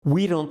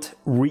We don't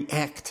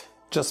react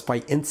just by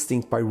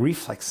instinct, by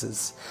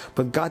reflexes,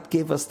 but God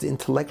gave us the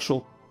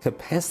intellectual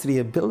capacity,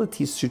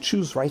 abilities to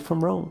choose right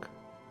from wrong.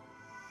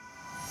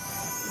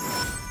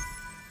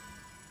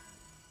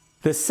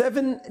 The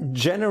 7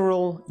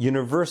 general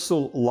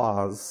universal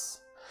laws.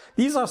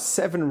 These are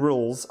 7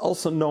 rules,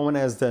 also known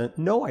as the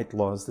Noahide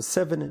laws, the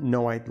 7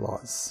 Noahide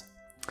laws.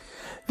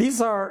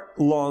 These are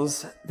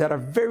laws that are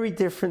very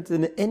different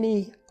than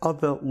any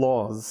other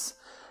laws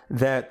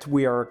that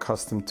we are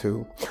accustomed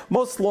to.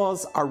 Most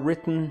laws are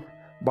written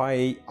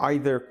by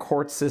either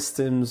court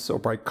systems or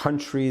by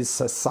countries,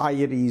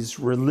 societies,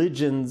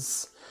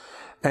 religions,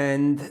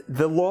 and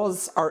the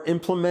laws are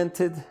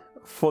implemented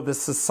for the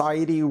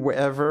society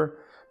wherever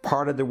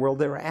part of the world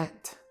they're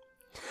at.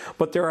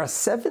 But there are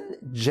 7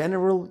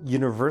 general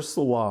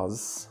universal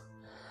laws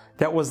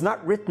that was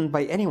not written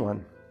by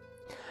anyone.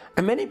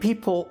 And many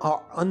people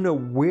are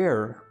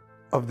unaware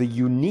of the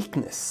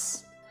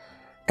uniqueness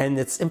and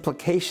its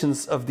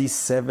implications of these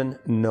 7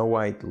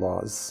 Noahide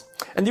laws.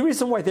 And the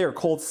reason why they are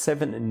called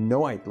 7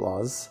 Noahide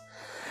laws,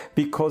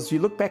 because you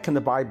look back in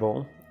the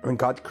Bible when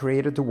God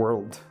created the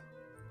world,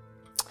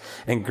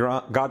 and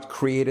God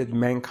created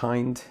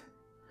mankind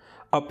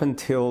up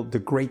until the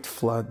great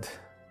flood,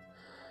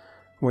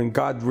 when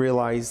God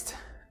realized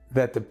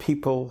that the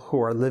people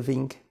who are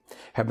living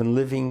have been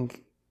living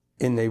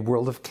in a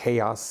world of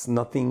chaos,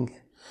 nothing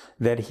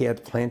that He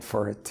had planned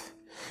for it.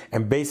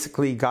 And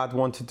basically, God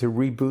wanted to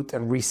reboot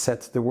and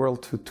reset the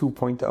world to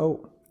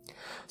 2.0.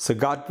 So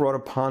God brought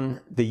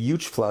upon the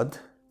huge flood,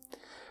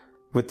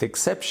 with the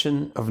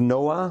exception of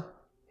Noah,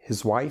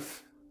 his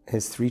wife,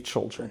 his 3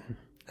 children,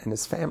 and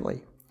his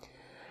family.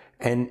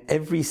 And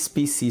every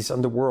species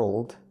on the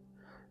world,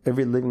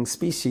 every living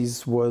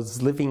species,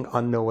 was living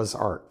on Noah's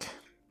ark.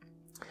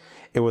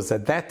 It was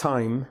at that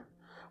time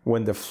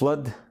when the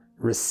flood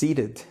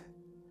receded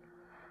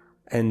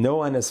and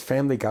Noah and his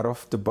family got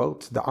off the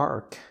boat, the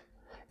ark,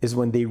 is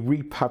when they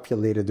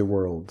repopulated the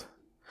world.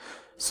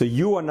 So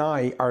you and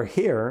I are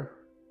here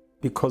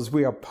because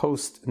we are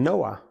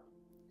post-Noah.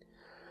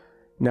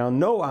 Now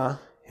Noah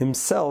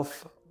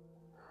himself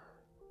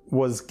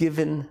was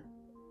given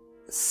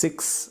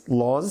 6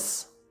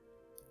 laws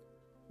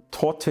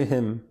taught to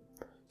him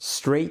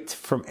straight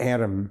from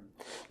Adam,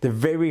 the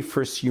very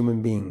first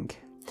human being.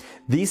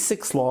 These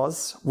 6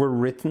 laws were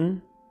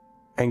written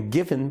and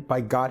given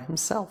by God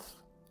Himself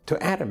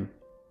to Adam.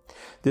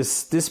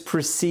 This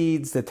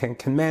precedes the 10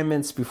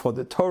 Commandments, before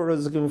the Torah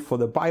was given, before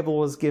the Bible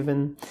was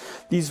given.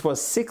 These were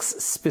 6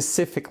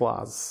 specific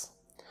laws.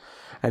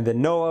 And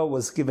then Noah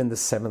was given the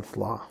 7th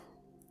law.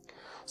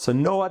 So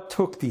Noah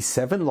took these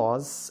 7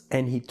 laws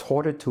and he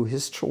taught it to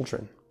his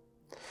children.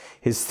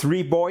 His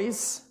 3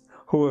 boys,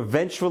 who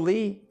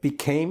eventually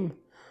became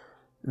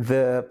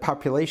the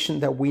population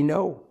that we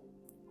know.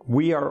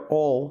 We are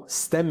all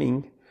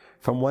stemming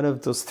from one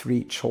of those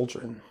 3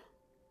 children.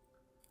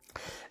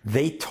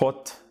 They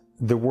taught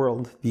the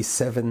world these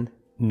 7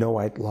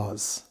 Noahide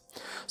laws.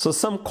 So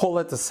some call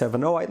it the 7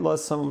 Noahide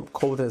laws, some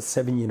call it the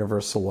 7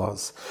 universal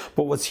laws.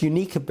 But what's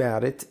unique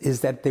about it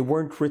is that they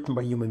weren't written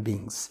by human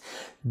beings.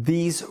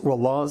 These were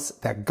laws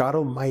that God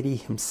Almighty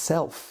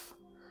Himself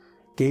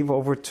gave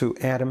over to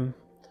Adam,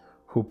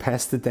 who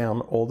passed it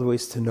down all the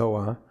ways to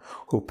Noah,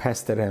 who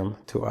passed it down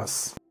to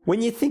us.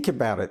 When you think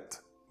about it,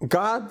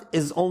 God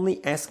is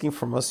only asking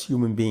from us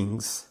human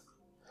beings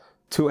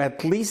to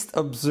at least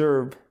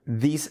observe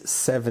these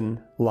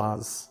 7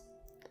 laws.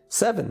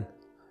 7.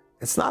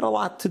 It's not a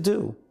lot to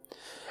do.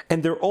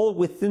 And they're all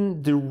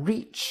within the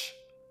reach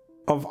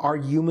of our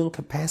human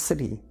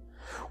capacity.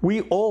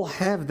 We all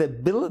have the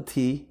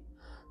ability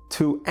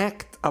to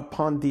act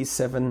upon these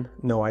 7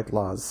 Noahide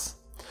laws.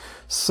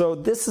 So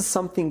this is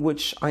something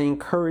which I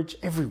encourage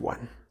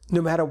everyone,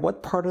 no matter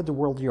what part of the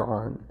world you're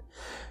on,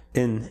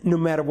 no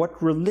matter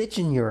what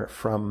religion you're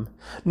from,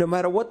 no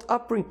matter what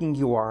upbringing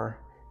you are,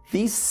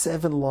 these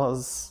 7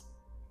 laws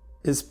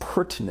is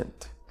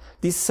pertinent.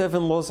 These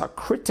 7 laws are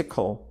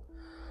critical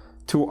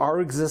to our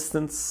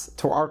existence,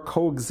 to our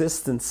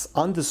coexistence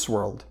on this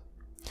world,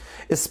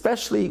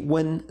 especially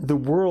when the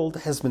world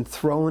has been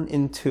thrown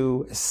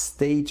into a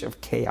stage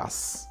of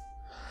chaos,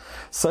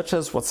 such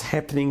as what's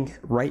happening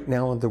right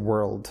now in the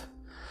world.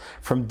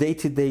 From day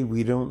to day,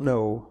 we don't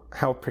know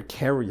how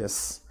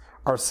precarious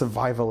our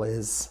survival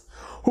is.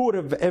 Who would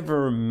have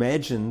ever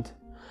imagined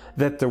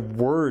that the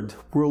word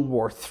World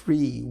War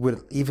III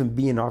would even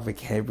be in our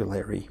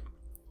vocabulary?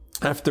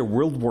 After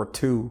World War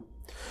II,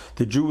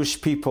 the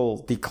Jewish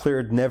people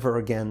declared never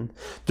again.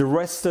 The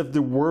rest of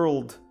the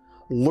world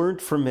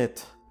learned from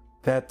it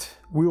that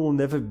we will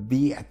never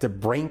be at the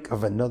brink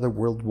of another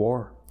world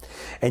war.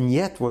 And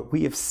yet what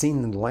we have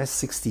seen in the last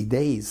 60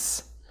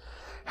 days,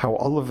 how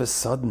all of a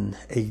sudden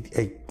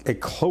a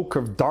cloak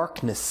of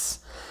darkness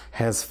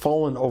has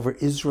fallen over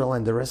Israel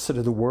and the rest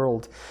of the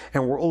world,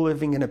 and we're all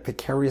living in a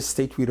precarious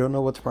state. We don't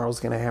know what tomorrow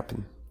is going to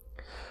happen.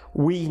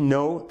 We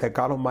know that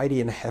God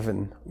Almighty in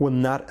heaven will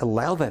not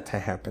allow that to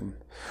happen.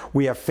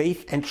 We have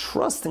faith and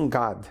trust in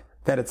God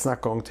that it's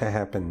not going to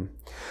happen.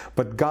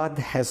 But God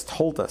has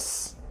told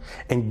us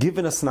and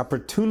given us an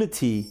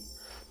opportunity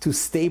to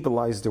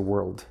stabilize the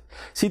world.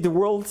 See, the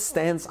world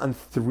stands on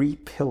 3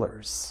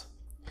 pillars.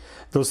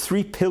 Those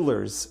 3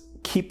 pillars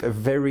keep a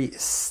very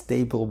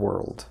stable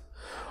world.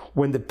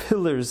 When the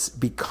pillars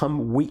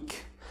become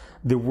weak,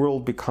 the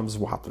world becomes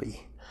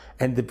wobbly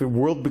and the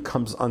world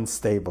becomes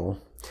unstable.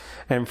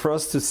 And for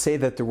us to say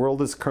that the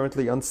world is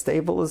currently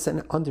unstable is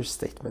an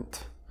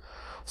understatement.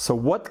 So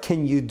what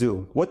can you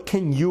do? What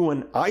can you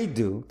and I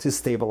do to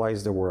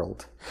stabilize the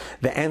world?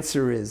 The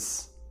answer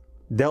is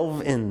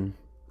delve in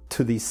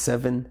to these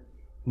 7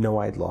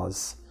 Noahide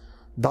laws.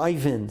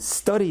 Dive in,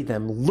 study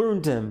them,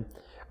 learn them,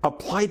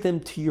 apply them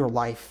to your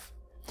life,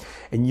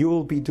 and you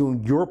will be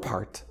doing your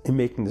part in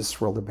making this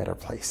world a better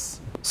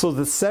place. So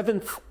the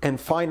 7th and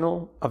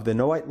final of the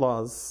Noahide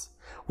laws,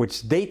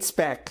 which dates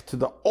back to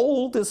the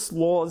oldest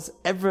laws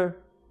ever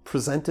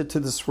presented to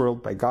this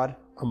world by God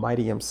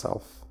Almighty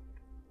Himself,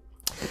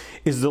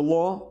 is the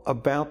law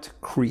about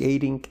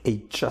creating a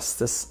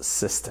justice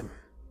system.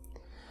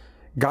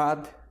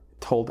 God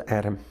told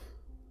Adam,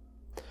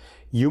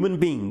 human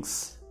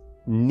beings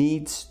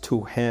need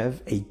to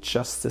have a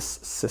justice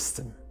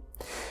system.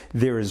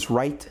 There is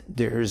right,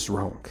 there is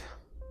wrong.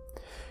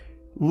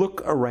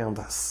 Look around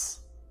us.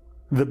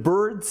 The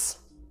birds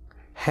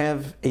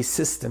have a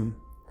system.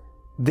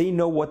 They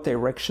know what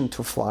direction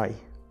to fly.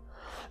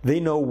 They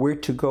know where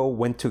to go,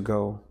 when to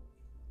go.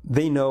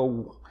 They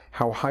know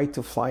how high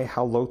to fly,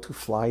 how low to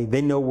fly.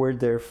 They know where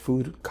their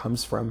food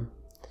comes from.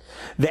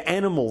 The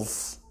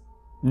animals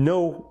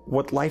know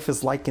what life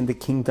is like in the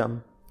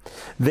kingdom.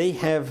 They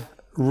have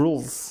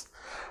rules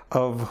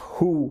of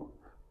who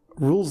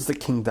rules the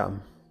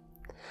kingdom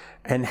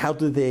and how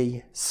do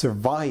they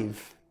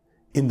survive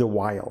in the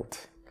wild.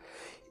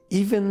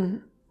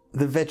 Even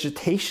the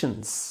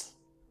vegetations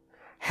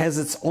has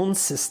its own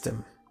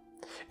system.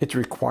 It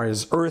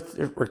requires earth,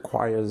 it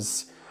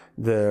requires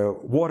the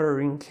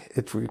watering,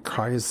 it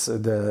requires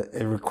the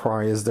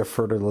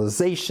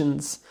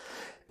fertilizations.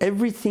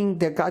 Everything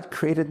that God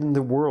created in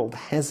the world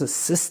has a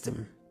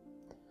system.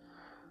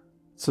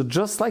 So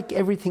just like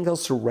everything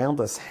else around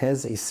us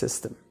has a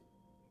system,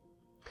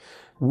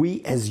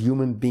 we as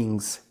human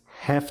beings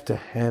have to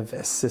have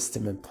a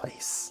system in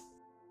place.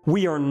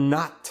 We are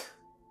not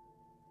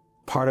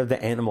part of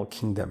the animal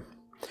kingdom.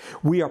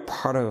 We are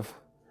part of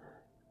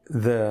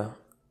the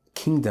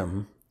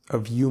kingdom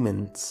of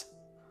humans,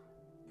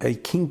 a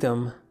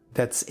kingdom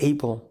that's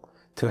able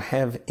to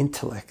have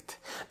intellect,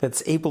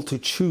 that's able to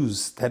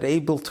choose, that's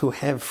able to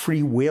have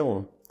free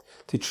will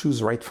to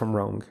choose right from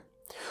wrong.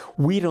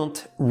 We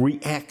don't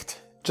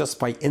react just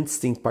by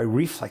instinct, by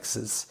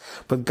reflexes,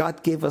 but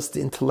God gave us the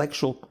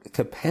intellectual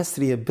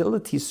capacity,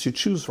 abilities to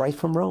choose right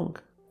from wrong.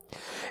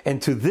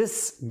 And to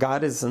this,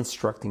 God is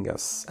instructing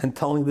us and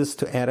telling this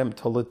to Adam,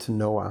 told it to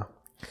Noah.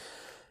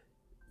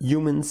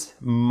 Humans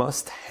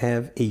must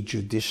have a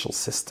judicial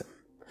system.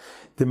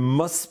 There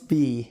must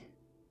be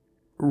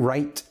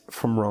right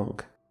from wrong.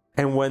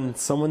 And when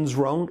someone's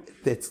wrong,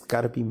 it's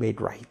got to be made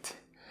right.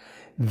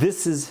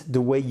 This is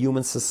the way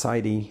human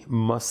society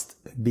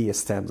must be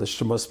established.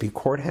 There must be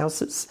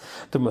courthouses,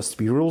 there must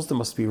be rules, there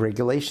must be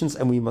regulations,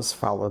 and we must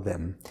follow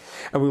them.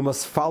 And we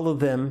must follow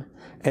them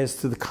as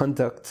to the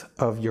conduct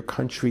of your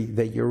country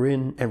that you're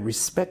in and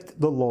respect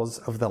the laws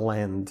of the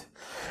land.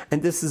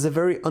 And this is a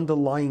very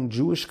underlying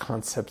Jewish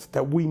concept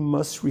that we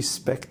must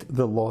respect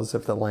the laws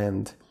of the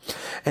land.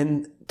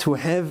 And to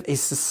have a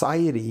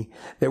society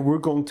that we're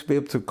going to be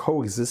able to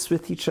coexist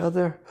with each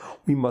other,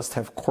 we must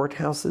have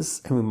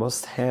courthouses and we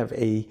must have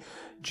a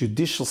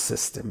judicial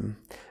system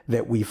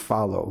that we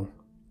follow.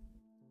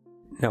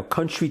 Now,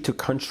 country to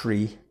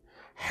country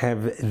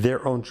have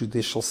their own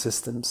judicial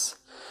systems.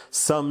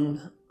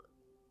 Some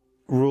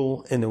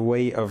rule in a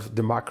way of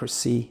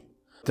democracy.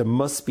 There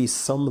must be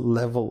some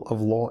level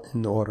of law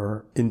and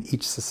order in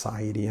each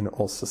society and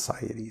all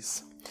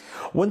societies.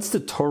 Once the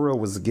Torah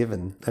was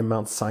given at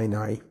Mount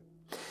Sinai,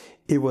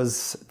 it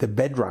was the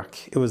bedrock,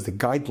 it was the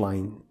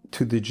guideline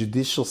to the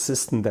judicial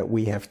system that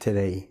we have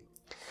today.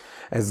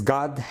 As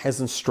God has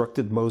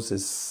instructed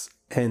Moses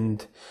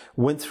and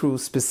went through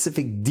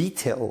specific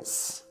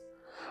details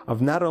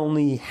of not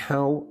only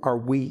how are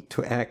we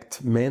to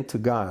act man to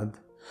God,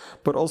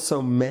 but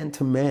also man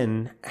to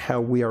man,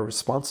 how we are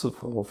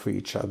responsible for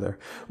each other.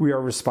 We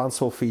are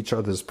responsible for each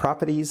other's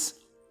properties.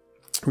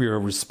 We are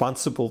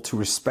responsible to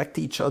respect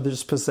each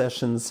other's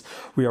possessions.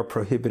 We are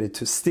prohibited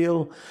to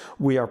steal.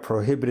 We are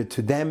prohibited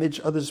to damage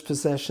others'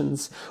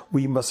 possessions.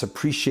 We must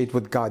appreciate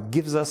what God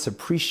gives us,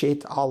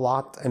 appreciate a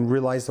lot, and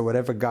realize that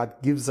whatever God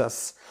gives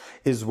us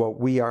is what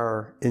we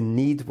are in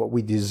need, what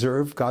we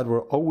deserve. God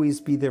will always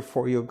be there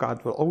for you.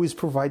 God will always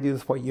provide you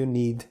with what you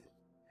need.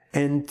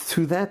 And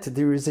through that,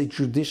 there is a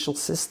judicial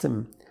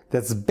system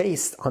that's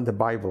based on the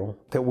Bible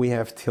that we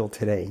have till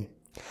today.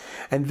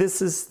 And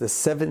this is the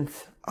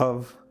 7th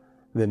of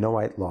the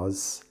Noahide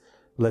laws.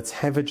 Let's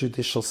have a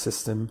judicial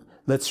system.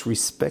 Let's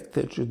respect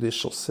the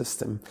judicial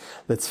system.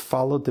 Let's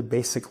follow the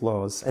basic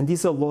laws. And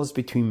these are laws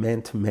between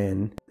man to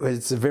man.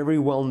 It's a very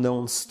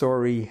well-known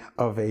story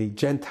of a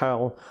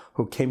Gentile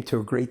who came to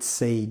a great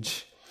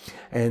sage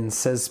and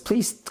says,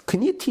 please,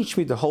 can you teach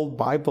me the whole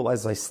Bible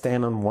as I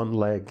stand on one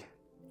leg?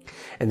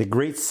 And the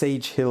great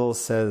sage Hill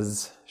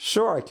says,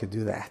 sure, I could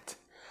do that.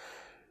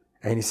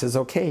 And he says,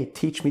 okay,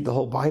 teach me the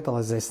whole Bible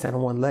as I stand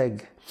on one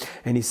leg.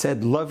 And he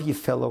said, love your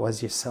fellow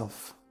as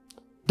yourself.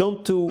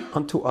 Don't do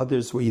unto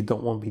others what you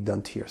don't want to be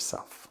done to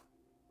yourself.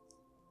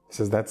 He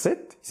says, that's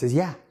it? He says,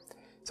 yeah.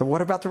 So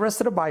what about the rest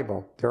of the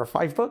Bible? There are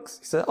 5 books.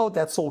 He said, oh,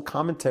 that's all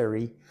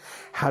commentary.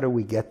 How do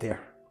we get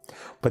there?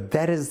 But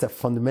that is the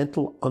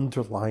fundamental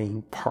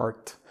underlying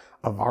part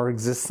of our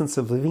existence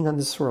of living on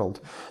this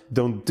world.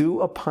 Don't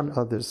do upon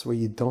others what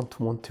you don't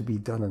want to be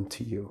done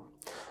unto you.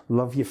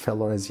 Love your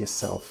fellow as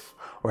yourself.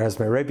 Or as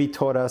my Rebbe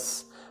taught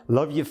us,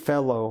 love your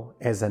fellow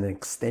as an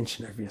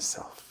extension of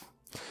yourself.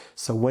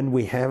 So when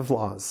we have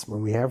laws,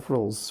 when we have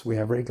rules, we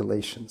have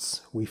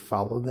regulations, we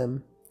follow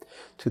them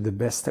to the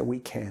best that we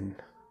can.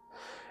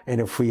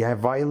 And if we have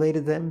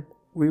violated them,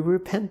 we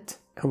repent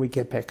and we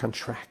get back on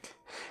track.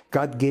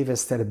 God gave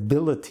us that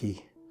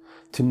ability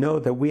to know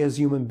that we as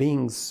human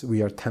beings,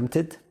 we are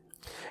tempted.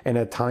 And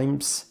at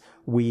times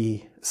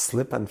we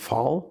slip and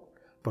fall.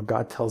 But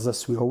God tells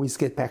us we always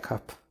get back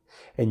up.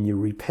 And you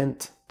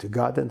repent to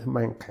God and to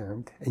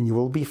mankind, and you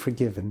will be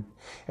forgiven,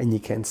 and you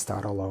can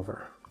start all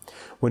over.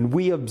 When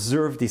we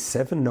observe these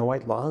 7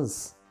 Noahide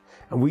laws,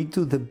 and we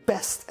do the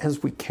best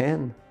as we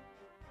can,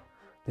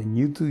 then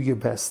you do your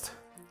best.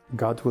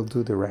 God will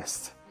do the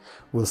rest.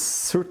 Will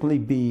certainly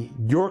be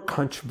your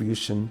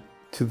contribution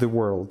to the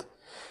world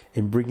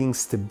in bringing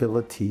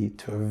stability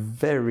to a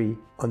very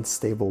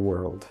unstable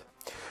world.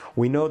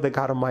 We know that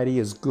God Almighty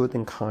is good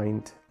and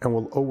kind, and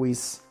will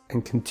always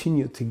and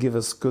continue to give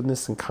us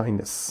goodness and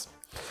kindness.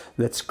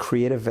 Let's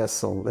create a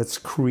vessel. Let's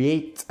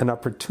create an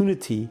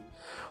opportunity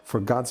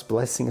for God's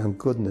blessing and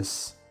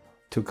goodness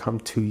to come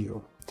to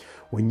you.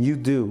 When you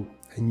do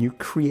and you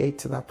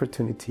create an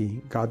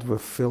opportunity, God will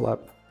fill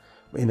up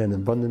in an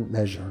abundant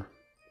measure.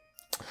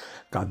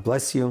 God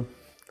bless you.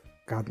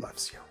 God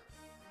loves you.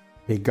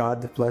 May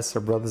God bless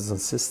our brothers and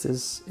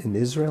sisters in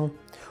Israel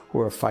who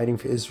are fighting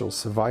for Israel's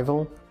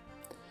survival.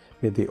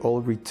 May they all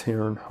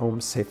return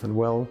home safe and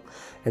well,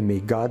 and may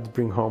God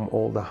bring home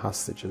all the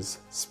hostages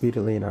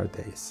speedily in our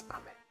days.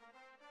 Amen.